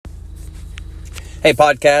Hey,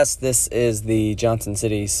 podcast. This is the Johnson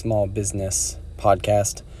City Small Business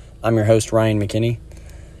Podcast. I'm your host, Ryan McKinney.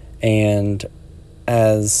 And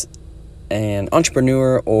as an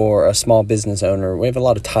entrepreneur or a small business owner, we have a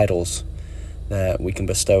lot of titles that we can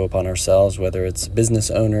bestow upon ourselves, whether it's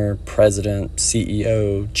business owner, president,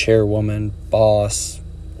 CEO, chairwoman, boss,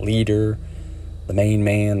 leader, the main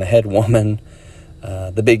man, the head woman,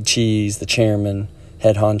 the big cheese, the chairman,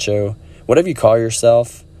 head honcho, whatever you call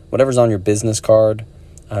yourself. Whatever's on your business card,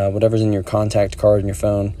 whatever's in your contact card in your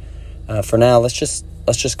phone. For now, let's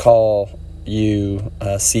just call you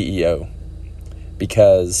CEO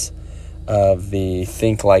because of the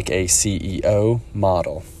Think Like a CEO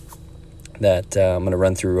model that I'm going to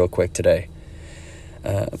run through real quick today.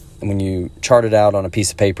 When you chart it out on a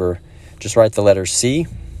piece of paper, just write the letters C,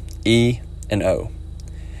 E, and O.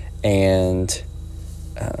 And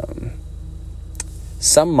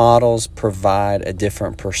some models provide a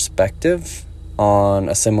different perspective on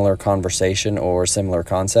a similar conversation or a similar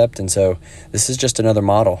concept. And so this is just another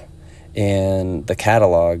model in the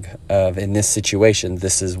catalog of, in this situation,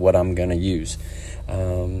 this is what I'm going to use.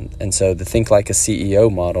 And so the Think Like a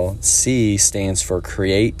CEO model, C stands for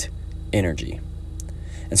create energy.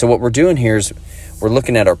 And so what we're doing here is we're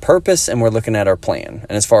looking at our purpose and we're looking at our plan.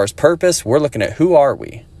 And as far as purpose, we're looking at who are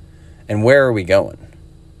we and where are we going,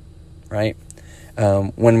 right?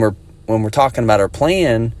 When we're talking about our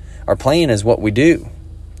plan is what we do.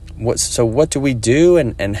 What do we do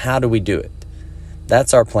and how do we do it?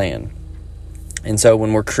 That's our plan. And so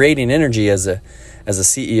when we're creating energy as a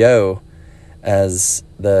CEO, as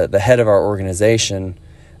the head of our organization,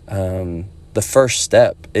 the first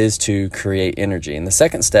step is to create energy. And the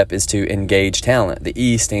second step is to engage talent. The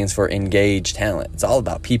E stands for engage talent. It's all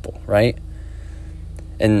about people, right?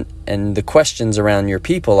 And the questions around your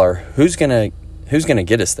people are who's going to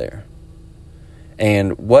get us there?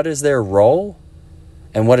 And what is their role?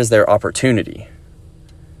 And what is their opportunity?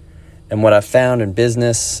 And what I've found in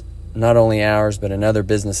business, not only ours, but in other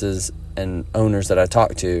businesses and owners that I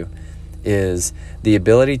talk to, is the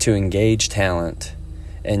ability to engage talent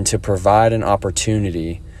and to provide an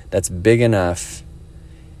opportunity that's big enough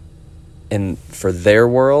for their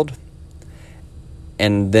world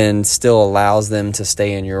and then still allows them to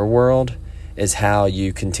stay in your world is how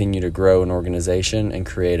you continue to grow an organization and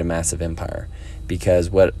create a massive empire. Because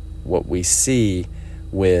what we see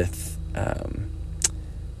with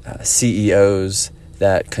CEOs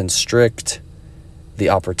that constrict the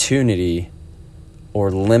opportunity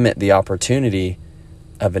or limit the opportunity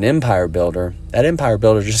of an empire builder, that empire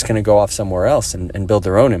builder is just going to go off somewhere else and build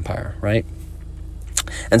their own empire, right?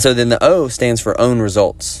 And so then the O stands for own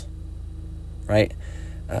results, right?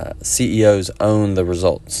 CEOs own the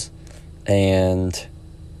results. And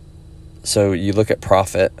so you look at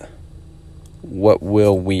profit, what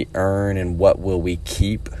will we earn and what will we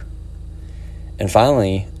keep? And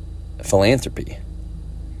finally, philanthropy.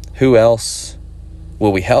 Who else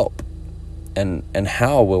will we help? And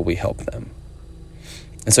how will we help them?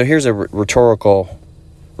 And so here's a rhetorical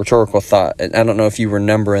thought. And I don't know if you were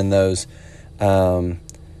numbering those.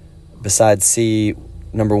 Besides C,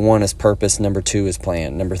 number 1 is purpose, number 2 is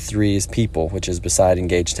plan, number 3 is people, which is beside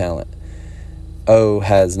engaged talent. O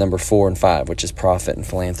has number 4 and 5, which is profit and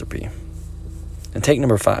philanthropy. And take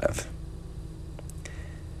number 5.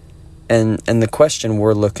 And the question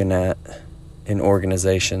we're looking at in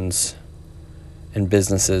organizations and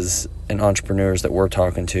businesses and entrepreneurs that we're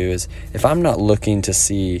talking to is, if I'm not looking to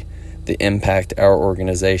see the impact our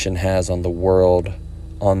organization has on the world,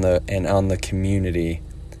 on the community,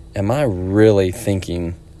 am I really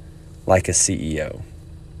thinking like a CEO?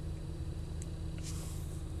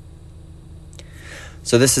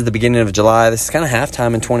 So this is the beginning of July. This is kind of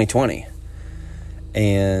halftime in 2020.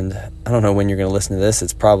 And I don't know when you're going to listen to this.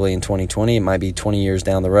 It's probably in 2020. It might be 20 years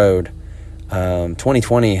down the road.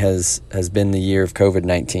 2020 has been the year of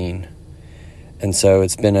COVID-19. And so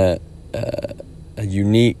it's been a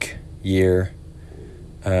unique year,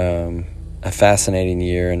 a fascinating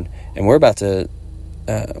year. And we're about to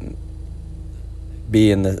be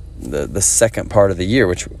in the second part of the year,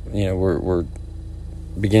 which, we're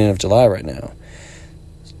beginning of July right now.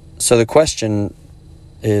 So the question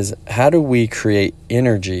is, how do we create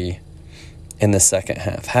energy in the second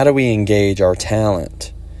half? How do we engage our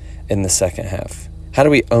talent in the second half? How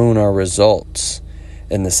do we own our results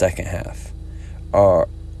in the second half? Are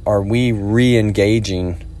we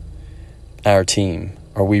re-engaging our team?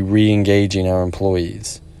 Are we re-engaging our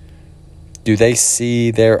employees? Do they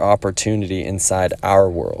see their opportunity inside our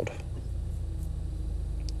world?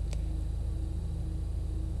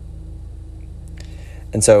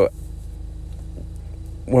 And so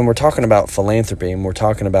when we're talking about philanthropy and we're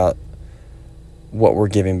talking about what we're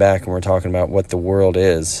giving back, and we're talking about what the world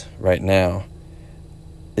is right now,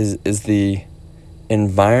 is the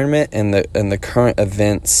environment and the current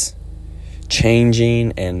events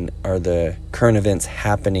changing, and are the current events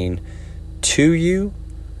happening to you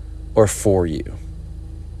or for you?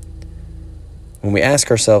 When we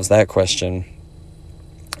ask ourselves that question,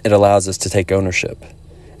 it allows us to take ownership,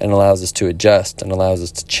 and allows us to adjust, and allows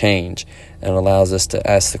us to change, and allows us to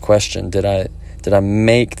ask the question, did I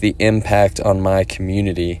make the impact on my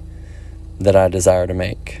community that I desire to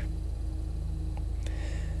make?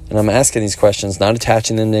 And I'm asking these questions, not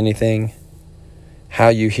attaching them to anything. How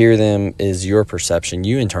you hear them is your perception.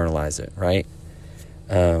 You internalize it, right?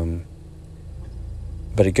 But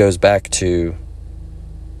it goes back to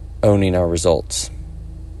owning our results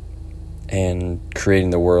and creating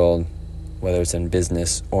the world, whether it's in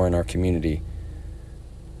business or in our community,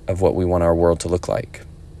 of what we want our world to look like.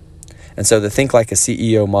 And so the Think Like a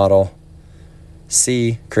CEO model: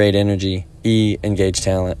 C, create energy; E, engage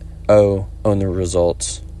talent; O, own the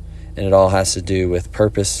results. And it all has to do with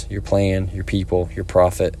purpose, your plan, your people, your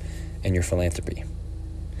profit, and your philanthropy.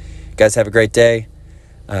 Guys, have a great day.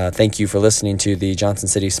 Thank you for listening to the Johnson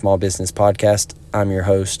City Small Business Podcast. I'm your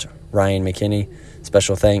host, Ryan McKinney.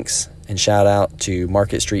 Special thanks and shout out to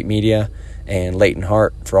Market Street Media and Leighton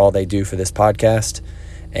Hart for all they do for this podcast.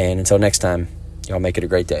 And until next time, y'all make it a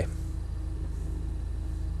great day.